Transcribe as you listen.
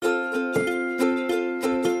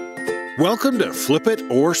Welcome to Flip It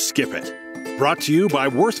or Skip It, brought to you by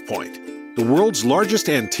WorthPoint, the world's largest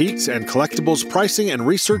antiques and collectibles pricing and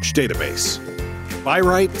research database. Buy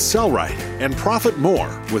right, sell right, and profit more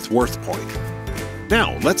with WorthPoint.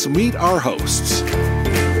 Now, let's meet our hosts.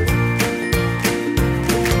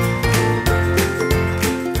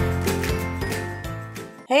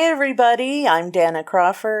 Hey everybody, I'm Dana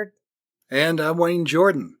Crawford. And I'm Wayne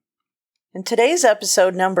Jordan. In today's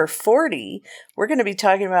episode number 40, we're going to be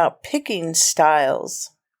talking about picking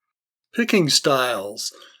styles. Picking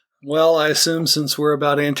styles. Well, I assume since we're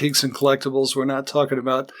about antiques and collectibles, we're not talking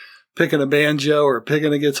about picking a banjo or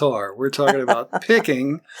picking a guitar. We're talking about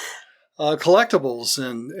picking collectibles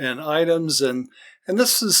and items. And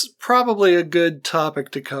this is probably a good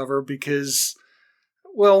topic to cover because,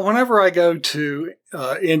 well, whenever I go to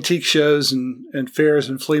antique shows and fairs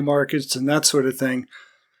and flea markets and that sort of thing,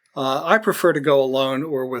 I prefer to go alone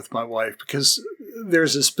or with my wife because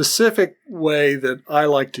there's a specific way that I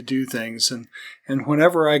like to do things. And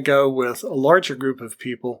whenever I go with a larger group of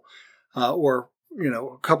people or,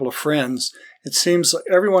 a couple of friends, it seems like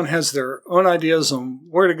everyone has their own ideas on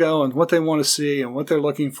where to go and what they want to see and what they're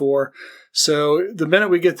looking for. So the minute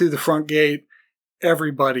we get through the front gate,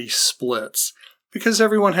 everybody splits because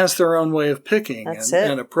everyone has their own way of picking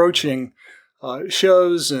and approaching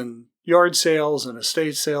shows and yard sales and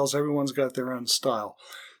estate sales. Everyone's got their own style.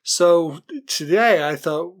 So today I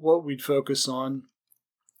thought what we'd focus on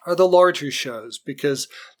are the larger shows because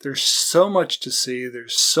there's so much to see.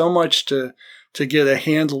 There's so much to get a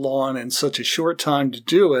handle on in such a short time to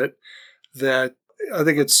do it that I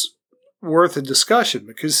think it's worth a discussion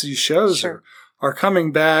because these shows are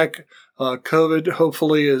coming back. COVID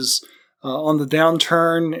hopefully is on the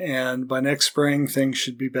downturn, and by next spring things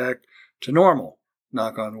should be back to normal.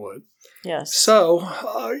 Knock on wood. Yes. So,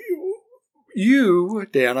 you,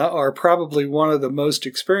 Dana, are probably one of the most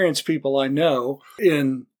experienced people I know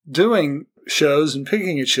in doing shows and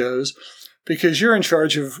picking at shows because you're in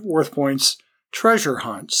charge of WorthPoint's treasure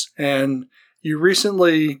hunts. And you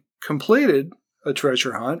recently completed a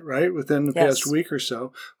treasure hunt, right, within the past week or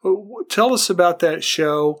so. Tell us about that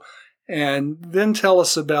show and then tell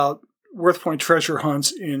us about WorthPoint treasure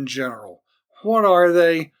hunts in general. What are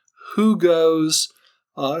they? Who goes?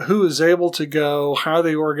 Who is able to go, how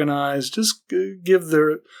they organize. Just give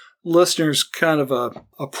the listeners kind of a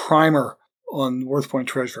primer on WorthPoint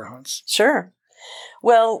treasure hunts. Sure.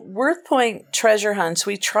 Well, WorthPoint treasure hunts,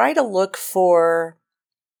 we try to look for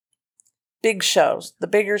big shows, the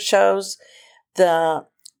bigger shows, the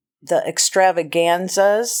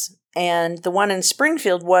extravaganzas, and the one in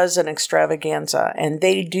Springfield was an extravaganza, and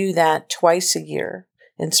they do that twice a year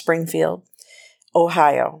in Springfield,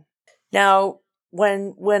 Ohio. Now,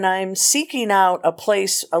 when I'm seeking out a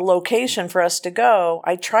location for us to go,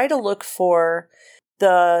 I try to look for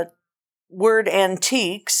the word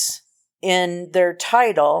antiques in their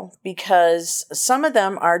title because some of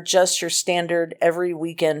them are just your standard every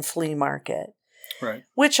weekend flea market, right?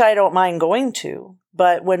 Which I don't mind going to.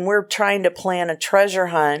 But when we're trying to plan a treasure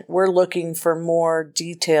hunt, we're looking for more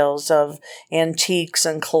details of antiques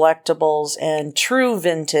and collectibles and true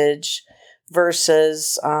vintage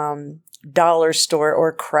versus dollar store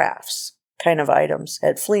or crafts kind of items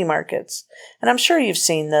at flea markets. And I'm sure you've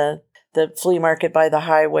seen the flea market by the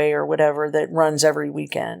highway or whatever that runs every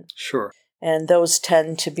weekend. Sure. And those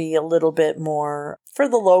tend to be a little bit more for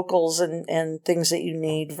the locals and things that you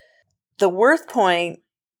need. The WorthPoint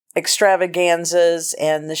extravaganzas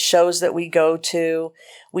and the shows that we go to,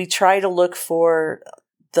 we try to look for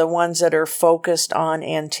the ones that are focused on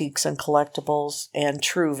antiques and collectibles and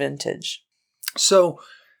true vintage. So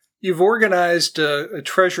you've organized a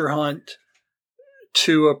treasure hunt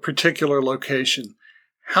to a particular location.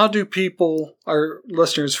 How do people, our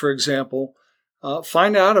listeners, for example,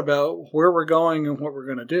 find out about where we're going and what we're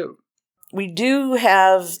going to do? We do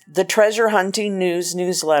have the treasure hunting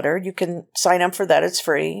newsletter. You can sign up for that. It's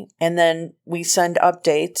free. And then we send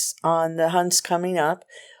updates on the hunts coming up.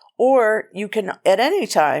 Or you can, at any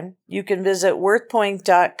time, you can visit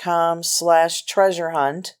worthpoint.com/treasure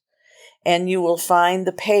hunt. And you will find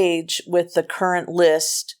the page with the current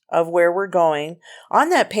list of where we're going.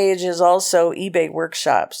 On that page is also eBay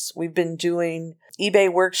workshops. We've been doing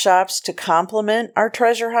eBay workshops to complement our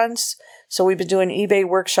treasure hunts. So we've been doing eBay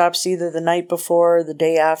workshops either the night before or the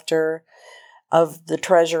day after of the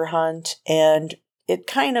treasure hunt. And it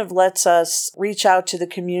kind of lets us reach out to the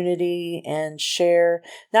community and share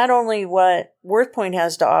not only what WorthPoint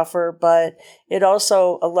has to offer, but it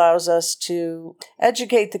also allows us to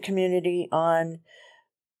educate the community on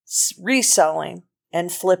reselling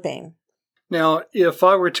and flipping. Now, if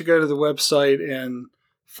I were to go to the website and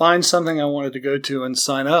find something I wanted to go to and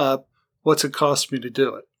sign up, What's it cost me to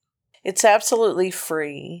do it? It's absolutely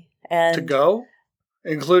free. And To go?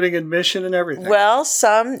 Including admission and everything? well,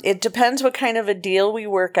 it depends what kind of a deal we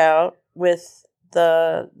work out with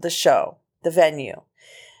the show, the venue.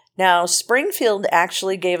 Now, Springfield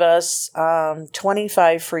actually gave us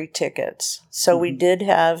 25 free tickets. So we did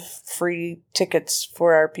have free tickets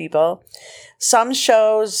for our people. Some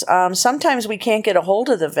shows, sometimes we can't get a hold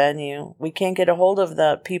of the venue. We can't get a hold of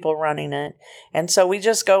the people running it. And so we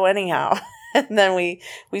just go anyhow. And then we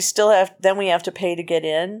have to pay to get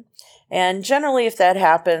in. And generally, if that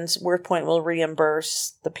happens, WorthPoint will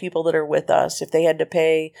reimburse the people that are with us. If they had to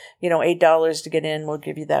pay, $8 to get in, we'll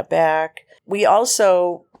give you that back. We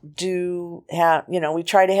also do have, we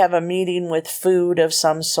try to have a meeting with food of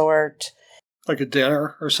some sort. Like a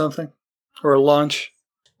dinner or something? Or a lunch?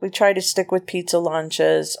 We try to stick with pizza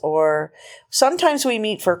lunches, or sometimes we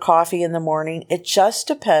meet for coffee in the morning. It just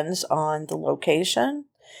depends on the location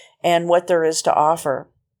and what there is to offer.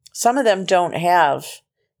 Some of them don't have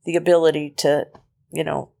the ability to,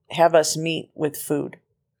 have us meet with food.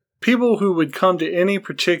 People who would come to any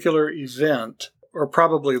particular event are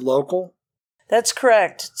probably local? That's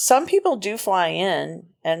correct. Some people do fly in,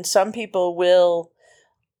 and some people will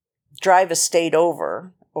drive a state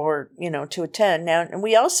over or, to attend. Now, and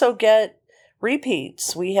we also get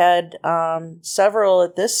repeats. We had several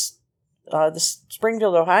at the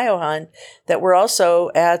Springfield, Ohio hunt that were also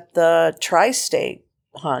at the Tri-State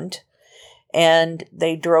hunt, and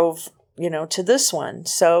they drove, to this one.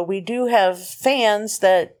 So we do have fans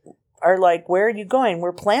that are like, where are you going?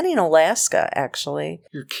 We're planning Alaska, actually.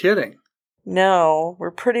 You're kidding. No,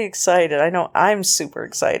 we're pretty excited. I know I'm super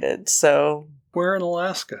excited. So Where in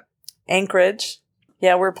Alaska? Anchorage.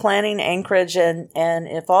 Yeah, we're planning Anchorage, and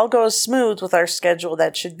if all goes smooth with our schedule,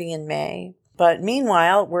 that should be in May. But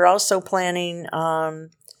meanwhile, we're also planning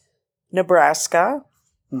Nebraska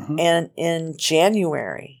and in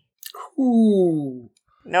January. Ooh.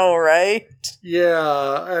 No, right?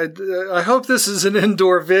 Yeah, I hope this is an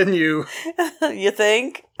indoor venue. You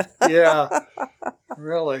think? Yeah,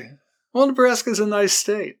 really. Well, Nebraska's a nice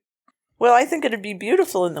state. Well, I think it'd be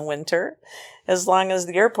beautiful in the winter, as long as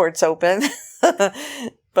the airport's open.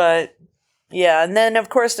 But, yeah, and then, of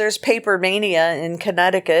course, there's Paper Mania in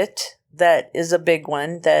Connecticut. That is a big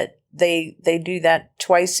one, that they do that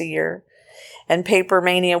twice a year. And Paper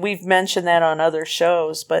Mania, we've mentioned that on other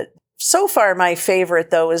shows, but so far my favorite,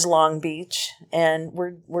 though, is Long Beach. And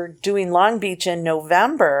we're doing Long Beach in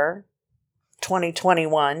November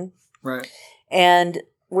 2021. Right. And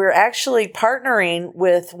we're actually partnering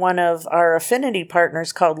with one of our affinity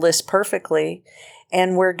partners called List Perfectly,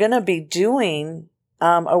 and we're going to be doing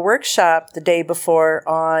a workshop the day before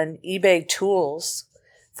on eBay tools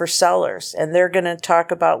for sellers, and they're going to talk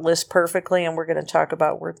about List Perfectly, and we're going to talk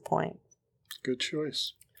about WorthPoint. Good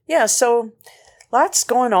choice. Yeah, so lots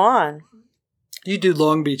going on. You do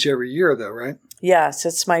Long Beach every year, though, right? Yes,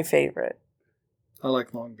 it's my favorite. I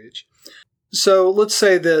like Long Beach. So let's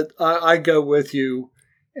say that I go with you,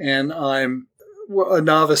 and I'm a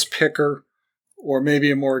novice picker or maybe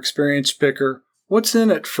a more experienced picker. What's in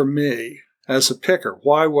it for me as a picker?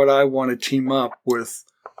 Why would I want to team up with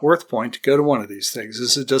WorthPoint to go to one of these things?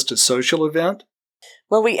 Is it just a social event?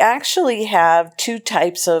 Well, we actually have two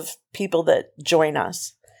types of people that join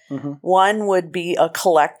us. Mm-hmm. One would be a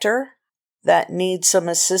collector that needs some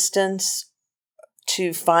assistance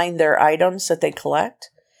to find their items that they collect.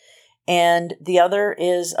 And the other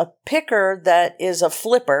is a picker that is a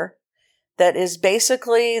flipper that is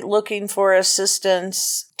basically looking for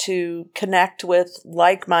assistance to connect with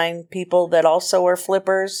like-minded people that also are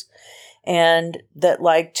flippers and that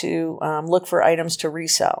like to look for items to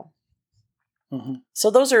resell. Mm-hmm. So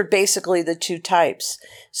those are basically the two types.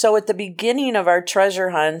 So at the beginning of our treasure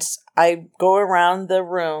hunts, I go around the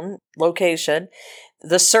room, location,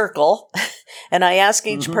 the circle, and I ask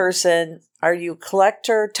each person, are you a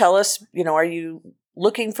collector? Tell us, are you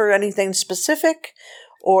looking for anything specific?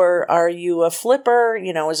 Or are you a flipper?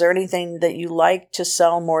 Is there anything that you like to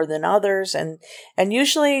sell more than others? And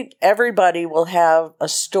usually everybody will have a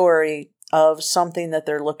story of something that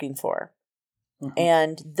they're looking for. Mm-hmm.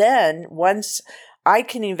 And then once I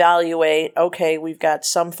can evaluate, okay, we've got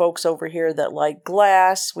some folks over here that like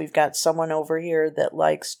glass. We've got someone over here that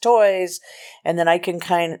likes toys. And then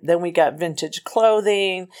then we got vintage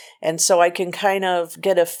clothing. And so I can kind of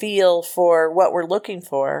get a feel for what we're looking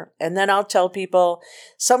for. And then I'll tell people,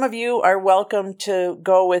 some of you are welcome to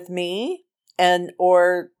go with me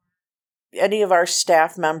or any of our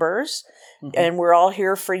staff members. Mm-hmm. And we're all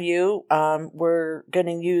here for you. We're going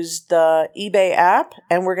to use the eBay app,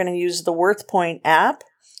 and we're going to use the WorthPoint app,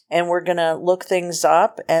 and we're going to look things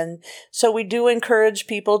up. And so we do encourage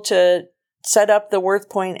people to set up the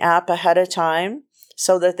WorthPoint app ahead of time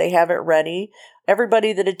so that they have it ready.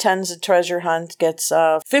 Everybody that attends the treasure hunt gets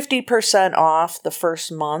 50% off the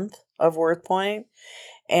first month of WorthPoint.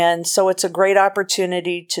 And so it's a great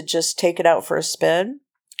opportunity to just take it out for a spin.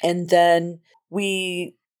 And then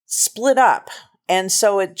we split up. And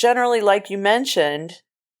so it generally, like you mentioned,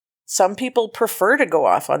 some people prefer to go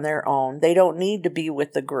off on their own. They don't need to be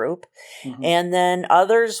with the group. Mm-hmm. And then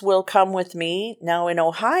others will come with me. Now in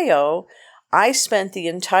Ohio, I spent the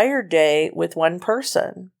entire day with one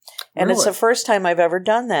person. And It's the first time I've ever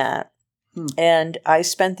done that. And I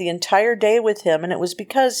spent the entire day with him, and it was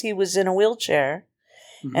because he was in a wheelchair.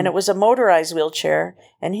 And it was a motorized wheelchair,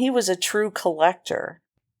 and he was a true collector.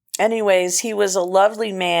 Anyways, he was a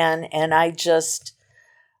lovely man, and I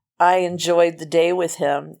enjoyed the day with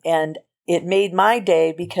him. And it made my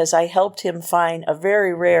day because I helped him find a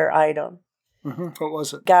very rare item. What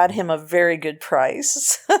was it? Got him a very good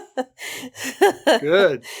price.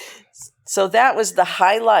 Good. So that was the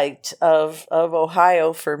highlight of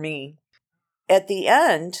Ohio for me. At the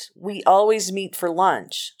end, we always meet for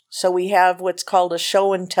lunch. So we have what's called a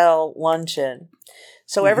show and tell luncheon.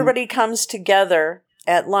 So everybody comes together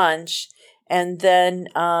at lunch, and then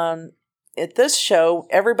at this show,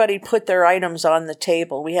 everybody put their items on the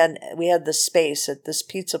table. We had the space at this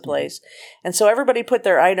pizza place, and so everybody put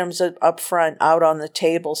their items up front out on the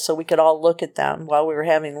table so we could all look at them while we were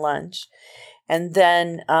having lunch. And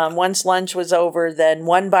then once lunch was over, then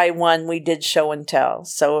one by one we did show and tell.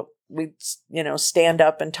 So we'd stand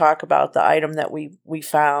up and talk about the item that we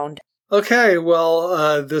found. Okay,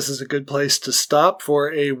 well, this is a good place to stop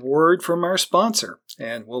for a word from our sponsor,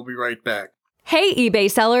 and we'll be right back. Hey, eBay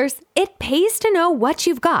sellers, it pays to know what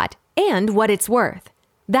you've got and what it's worth.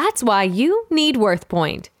 That's why you need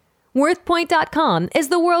WorthPoint. WorthPoint.com is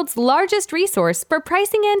the world's largest resource for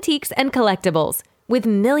pricing antiques and collectibles, with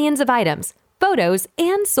millions of items, photos,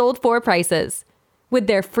 and sold for prices. With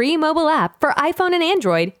their free mobile app for iPhone and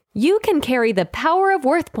Android, you can carry the power of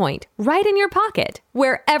WorthPoint right in your pocket,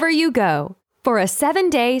 wherever you go. For a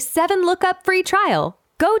 7-day, 7-lookup free trial,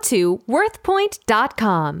 go to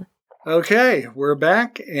WorthPoint.com. Okay, we're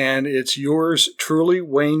back, and it's yours truly,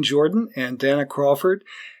 Wayne Jordan and Dana Crawford,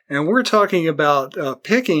 and we're talking about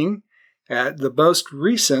picking at the most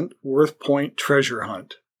recent WorthPoint treasure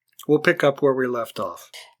hunt. We'll pick up where we left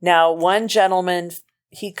off. Now, one gentleman,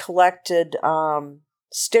 he collected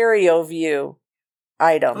stereo view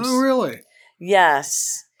items. Oh, really?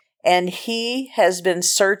 Yes. And he has been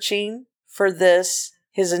searching for this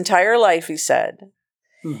his entire life, he said.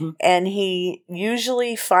 And he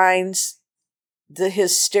usually finds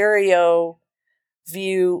his stereo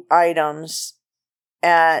view items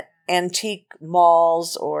at antique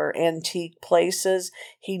malls or antique places.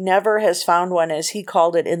 He never has found one, as he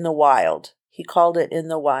called it, in the wild. He called it in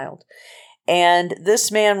the wild. And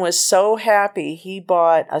this man was so happy, he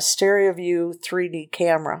bought a StereoView 3D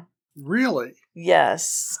camera. Really?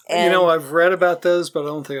 Yes. And I've read about those, but I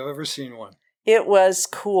don't think I've ever seen one. It was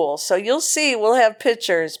cool. So you'll see, we'll have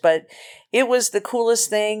pictures, but it was the coolest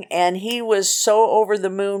thing. And he was so over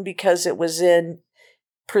the moon because it was in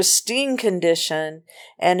pristine condition.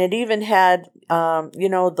 And it even had,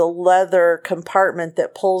 the leather compartment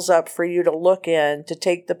that pulls up for you to look in to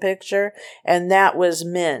take the picture. And that was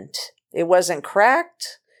mint. It wasn't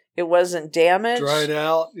cracked. It wasn't damaged. Dried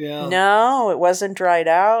out, yeah. No, it wasn't dried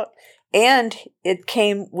out. And it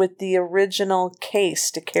came with the original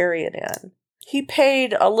case to carry it in. He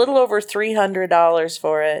paid a little over $300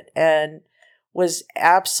 for it and was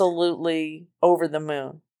absolutely over the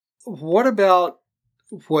moon. What about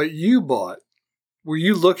what you bought? Were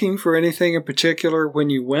you looking for anything in particular when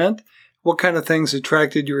you went? What kind of things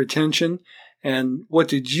attracted your attention? And what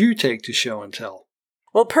did you take to show and tell?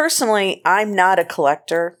 Well, personally, I'm not a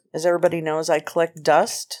collector. As everybody knows, I collect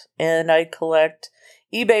dust and I collect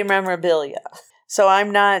eBay memorabilia. So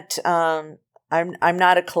I'm not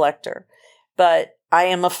a collector. But I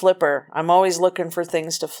am a flipper. I'm always looking for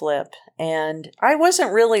things to flip. And I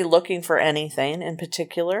wasn't really looking for anything in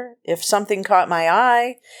particular. If something caught my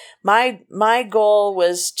eye, my goal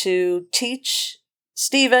was to teach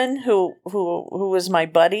Stephen, who was my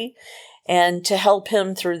buddy, and to help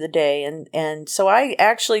him through the day. And so I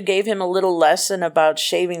actually gave him a little lesson about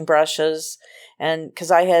shaving brushes, and because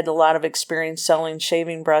I had a lot of experience selling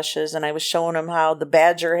shaving brushes, and I was showing him how the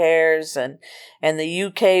Badger hairs and the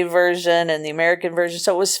UK version and the American version.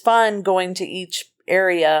 So it was fun going to each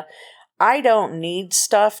area. I don't need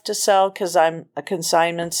stuff to sell because I'm a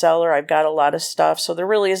consignment seller. I've got a lot of stuff, so there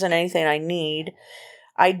really isn't anything I need.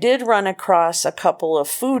 I did run across a couple of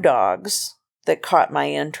foo dogs that caught my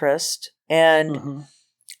interest. And Mm-hmm.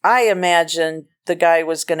 I imagined the guy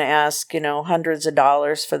was going to ask, hundreds of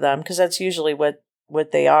dollars for them, because that's usually what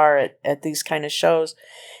they are at these kind of shows.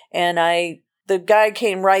 And the guy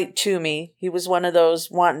came right to me. He was one of those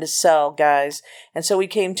wanting to sell guys. And so he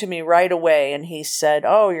came to me right away and he said,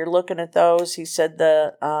 "Oh, you're looking at those?" He said,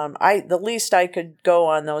 the least I could go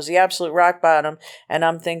on those, the absolute rock bottom. And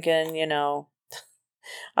I'm thinking,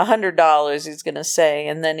 $100 he's going to say.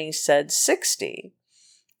 And then he said 60.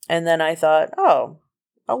 And then I thought, oh,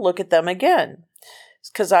 I'll look at them again,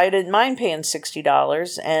 because I didn't mind paying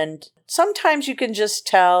 $60. And sometimes you can just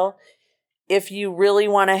tell if you really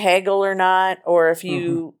want to haggle or not, or if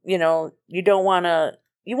you, you don't want to,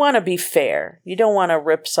 you want to be fair. You don't want to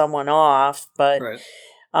rip someone off. But Right.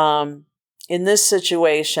 In this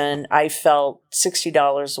situation, I felt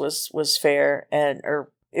 $60 was fair,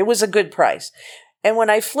 or it was a good price. And when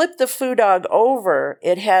I flipped the Foo Dog over,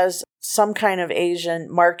 it has some kind of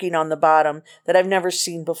Asian marking on the bottom that I've never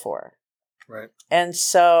seen before. Right. And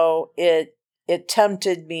so it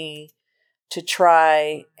tempted me to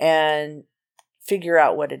try and figure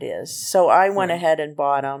out what it is. So I went ahead and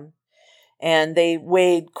bought them, and they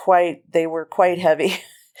were quite heavy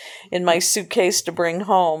in my suitcase to bring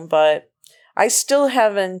home, but I still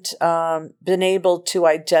haven't been able to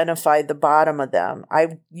identify the bottom of them.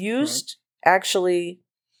 I've used, actually,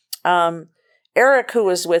 Eric, who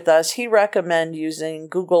was with us, he recommended using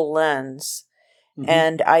Google Lens. Mm-hmm.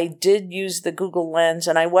 And I did use the Google Lens,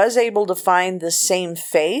 and I was able to find the same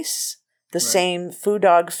face, the same Foo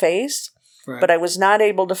Dog face, but I was not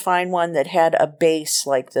able to find one that had a base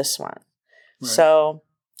like this one. Right. So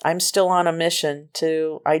I'm still on a mission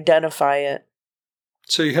to identify it.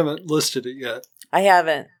 So you haven't listed it yet? I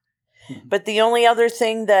haven't. Mm-hmm. But the only other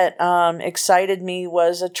thing that excited me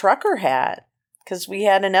was a trucker hat, because we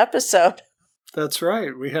had an episode. That's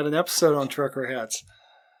right. We had an episode on trucker hats.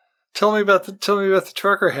 Tell me about the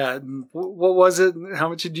trucker hat, and what was it, and how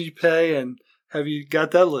much did you pay, and have you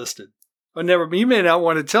got that listed? Oh, never. You may not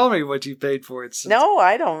want to tell me what you paid for it. No,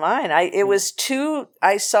 I don't mind. It was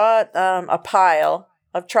I saw a pile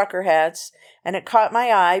of trucker hats, and it caught my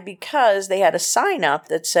eye because they had a sign up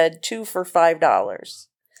that said 2 for $5.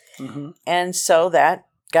 Mm-hmm. And so that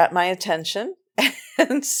got my attention.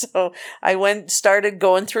 And so I started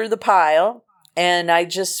going through the pile, and I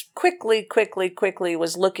just quickly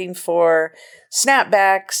was looking for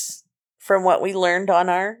snapbacks from what we learned on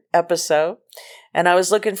our episode. And I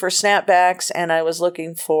was looking for snapbacks, and I was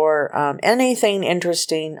looking for anything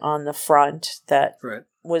interesting on the front that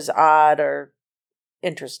was odd or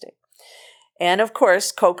interesting. And of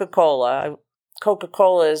course, Coca-Cola.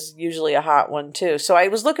 Coca-Cola is usually a hot one too. So I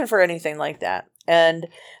was looking for anything like that. And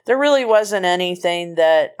there really wasn't anything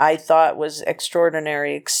that I thought was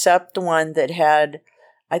extraordinary, except one that had,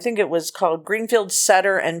 I think it was called Greenfield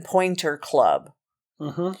Setter and Pointer Club.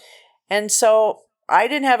 Mm-hmm. And so I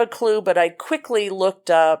didn't have a clue, but I quickly looked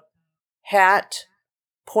up hat,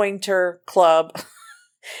 pointer, club.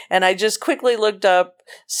 And I just quickly looked up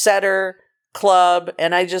setter, club,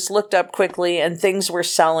 and I just looked up quickly, and things were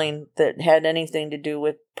selling that had anything to do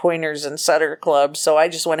with pointers and setter clubs. So I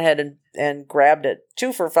just went ahead and grabbed it.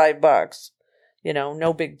 2 for $5.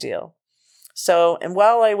 No big deal. So, and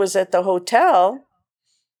while I was at the hotel,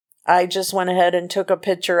 I just went ahead and took a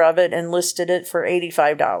picture of it and listed it for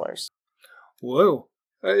 $85. Whoa.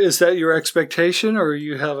 Is that your expectation, or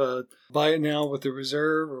you have a buy it now with the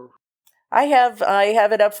reserve? Or? I have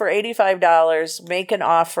it up for $85. Make an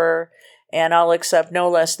offer, and I'll accept no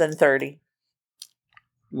less than $30.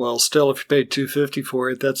 Well, still, if you paid $250 for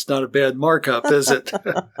it, that's not a bad markup, is it?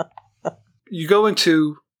 You go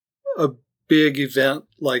into a big event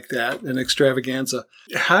like that, an extravaganza.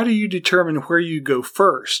 How do you determine where you go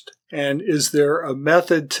first? And is there a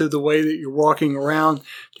method to the way that you're walking around?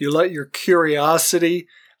 Do you let your curiosity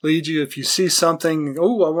lead you? If you see something, I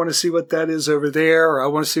want to see what that is over there, or I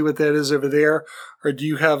want to see what that is over there. Or do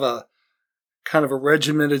you have a kind of a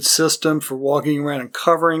regimented system for walking around and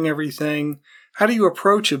covering everything? How do you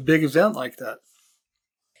approach a big event like that?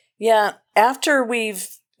 Yeah, after we've,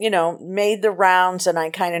 made the rounds and I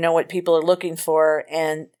kind of know what people are looking for,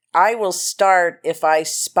 and I will start if I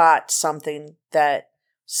spot something that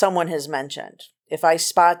someone has mentioned. If I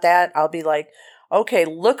spot that, I'll be like, okay,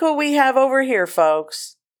 look what we have over here,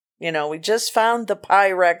 folks. We just found the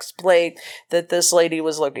Pyrex plate that this lady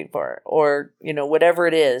was looking for, or, whatever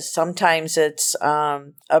it is. Sometimes it's a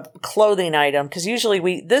clothing item, because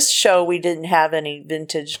usually this show we didn't have any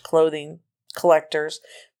vintage clothing collectors,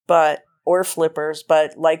 or flippers,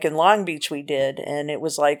 but like in Long Beach we did, and it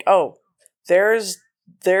was like, oh, there's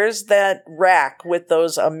that rack with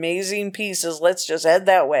those amazing pieces. Let's just head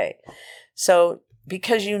that way. So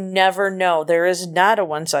because you never know, there is not a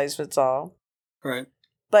one size fits all. Right.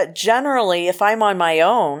 But generally, if I'm on my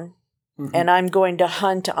own and I'm going to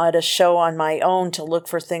hunt at a show on my own to look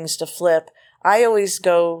for things to flip, I always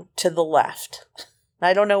go to the left.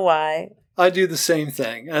 I don't know why. I do the same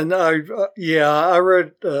thing. And I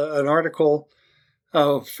wrote an article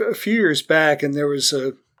a few years back, and there was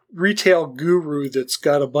a retail guru that's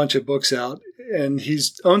got a bunch of books out, and he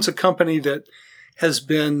owns a company that has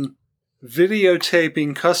been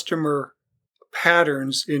videotaping customer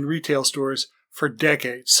patterns in retail stores for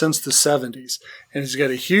decades, since the 70s. And he's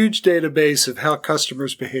got a huge database of how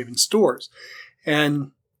customers behave in stores.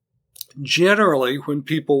 And generally, when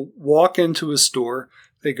people walk into a store,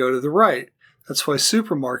 they go to the right. That's why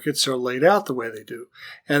supermarkets are laid out the way they do.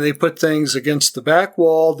 And they put things against the back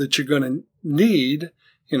wall that you're going to need,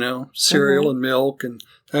 cereal and milk and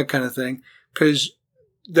that kind of thing, because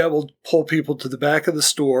that will pull people to the back of the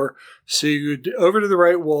store. So you go over to the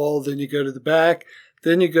right wall, then you go to the back,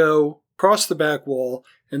 then you go across the back wall,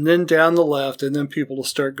 and then down the left, and then people will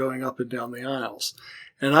start going up and down the aisles.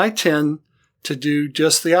 And I tend to do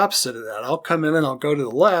just the opposite of that. I'll come in and I'll go to the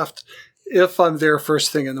left if I'm there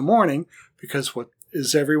first thing in the morning, because what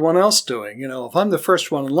is everyone else doing? If I'm the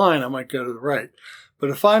first one in line, I might go to the right.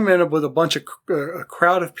 But if I'm in with a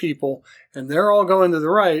crowd of people and they're all going to the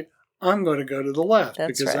right, I'm going to go to the left.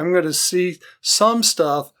 That's because right. I'm going to see some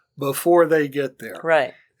stuff before they get there.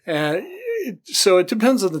 Right. And so it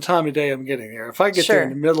depends on the time of day I'm getting there. If I get there in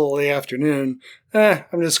the middle of the afternoon,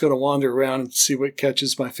 I'm just going to wander around and see what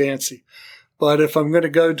catches my fancy. But if I'm going to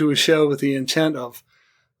go to a show with the intent of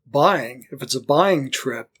buying, if it's a buying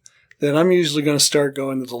trip, then I'm usually going to start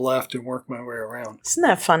going to the left and work my way around. Isn't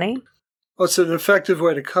that funny? Well, it's an effective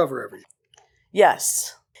way to cover everything.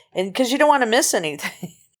 Yes. And because you don't want to miss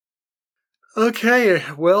anything. Okay,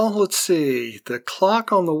 well, let's see. The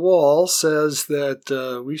clock on the wall says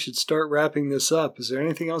that we should start wrapping this up. Is there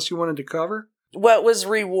anything else you wanted to cover? What was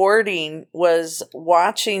rewarding was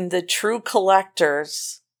watching the true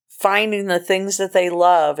collectors finding the things that they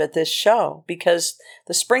love at this show, because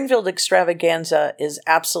the Springfield Extravaganza is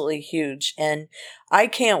absolutely huge. And I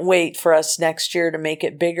can't wait for us next year to make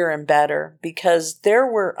it bigger and better, because there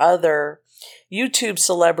were other YouTube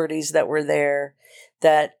celebrities that were there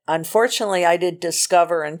that unfortunately I didn't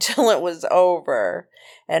discover until it was over.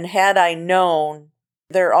 And had I known,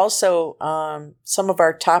 there are also some of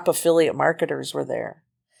our top affiliate marketers were there.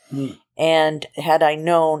 And had I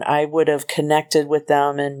known, I would have connected with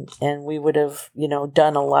them and we would have,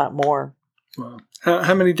 done a lot more. Wow.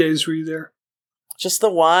 How many days were you there? Just the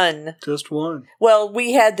one. Just one. Well,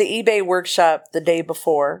 we had the eBay workshop the day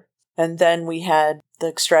before, and then we had the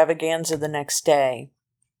extravaganza the next day.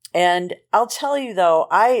 And I'll tell you, though,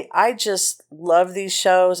 I just love these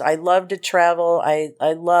shows. I love to travel. I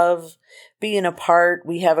love being a part.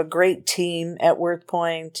 We have a great team at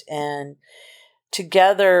WorthPoint, and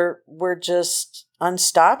together we're just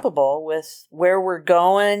unstoppable with where we're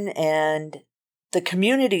going and the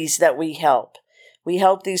communities that we help. We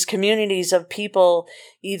help these communities of people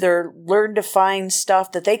either learn to find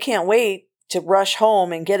stuff that they can't wait to rush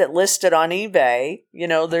home and get it listed on eBay.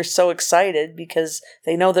 They're so excited because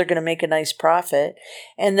they know they're going to make a nice profit.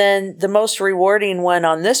 And then the most rewarding one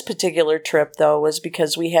on this particular trip, though, was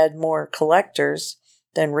because we had more collectors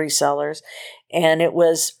than resellers. And it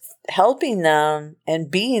was helping them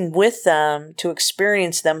and being with them to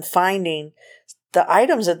experience them finding the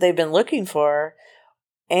items that they've been looking for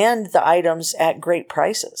and the items at great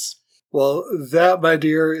prices. Well, that, my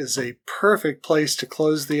dear, is a perfect place to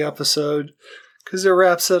close the episode, because it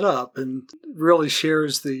wraps it up and really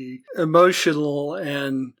shares the emotional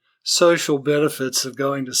and social benefits of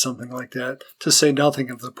going to something like that, to say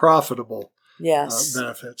nothing of the profitable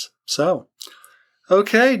benefits. So,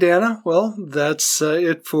 okay, Dana, well, that's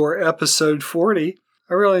it for episode 40.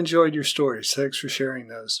 I really enjoyed your stories. Thanks for sharing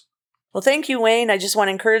those. Well, thank you, Wayne. I just want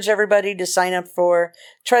to encourage everybody to sign up for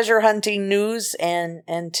Treasure Hunting News and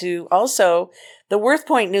to also the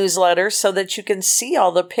WorthPoint newsletter so that you can see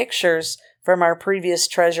all the pictures from our previous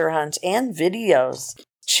treasure hunts and videos.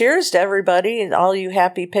 Cheers to everybody and all you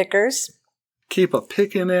happy pickers. Keep a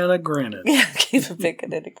pickin' and a grinnin'. Yeah, keep a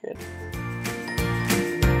pickin' and a grinnin'.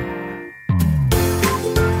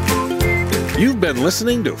 You've been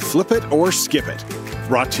listening to Flip It or Skip It,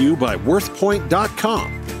 brought to you by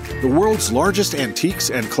WorthPoint.com, the world's largest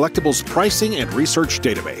antiques and collectibles pricing and research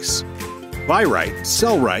database. Buy right,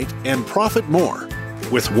 sell right, and profit more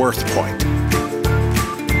with WorthPoint.